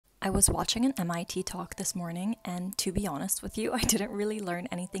I was watching an MIT talk this morning, and to be honest with you, I didn't really learn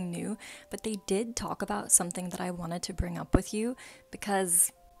anything new, but they did talk about something that I wanted to bring up with you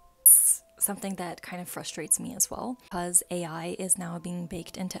because it's something that kind of frustrates me as well. Because AI is now being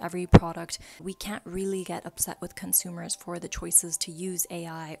baked into every product, we can't really get upset with consumers for the choices to use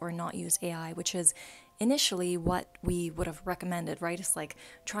AI or not use AI, which is initially what we would have recommended, right? It's like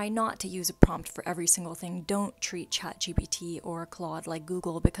try not to use a prompt for every single thing. Don't treat ChatGPT or Claude like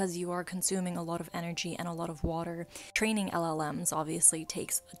Google because you are consuming a lot of energy and a lot of water. Training LLMs obviously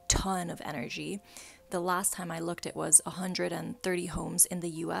takes a ton of energy. The last time I looked, it was 130 homes in the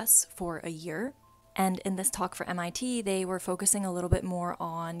US for a year. And in this talk for MIT, they were focusing a little bit more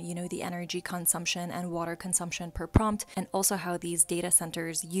on, the energy consumption and water consumption per prompt, and also how these data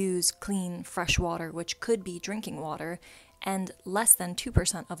centers use clean, fresh water, which could be drinking water, and less than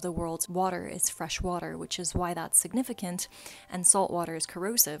 2% of the world's water is fresh water, which is why that's significant, and salt water is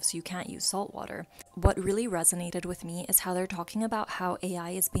corrosive, so you can't use salt water. What really resonated with me is how they're talking about how AI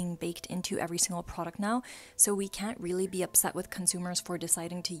is being baked into every single product now, so we can't really be upset with consumers for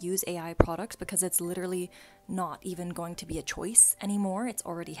deciding to use AI products because it's literally not even going to be a choice anymore. It's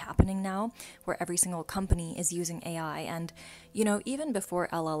already happening now, where every single company is using AI, and even before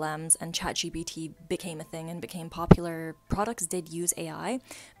LLMs and ChatGPT became a thing and became popular, products did use AI,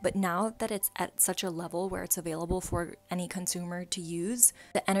 but now that it's at such a level where it's available for any consumer to use,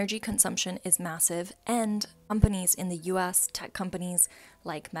 the energy consumption is massive, and companies in the US, tech companies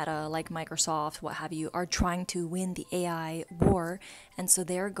like Meta, like Microsoft, what have you, are trying to win the AI war, and so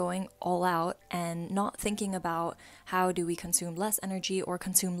they're going all out and not thinking about how do we consume less energy or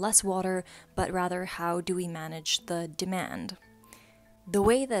consume less water, but rather how do we manage the demand. The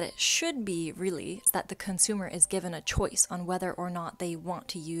way that it should be, really, is that the consumer is given a choice on whether or not they want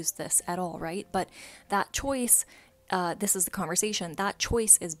to use this at all, right? But that choice, this is the conversation, that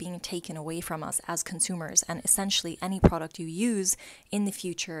choice is being taken away from us as consumers, and essentially any product you use in the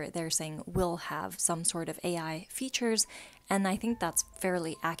future, they're saying will have some sort of AI features, and I think that's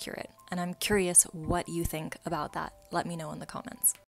fairly accurate. And I'm curious what you think about that. Let me know in the comments.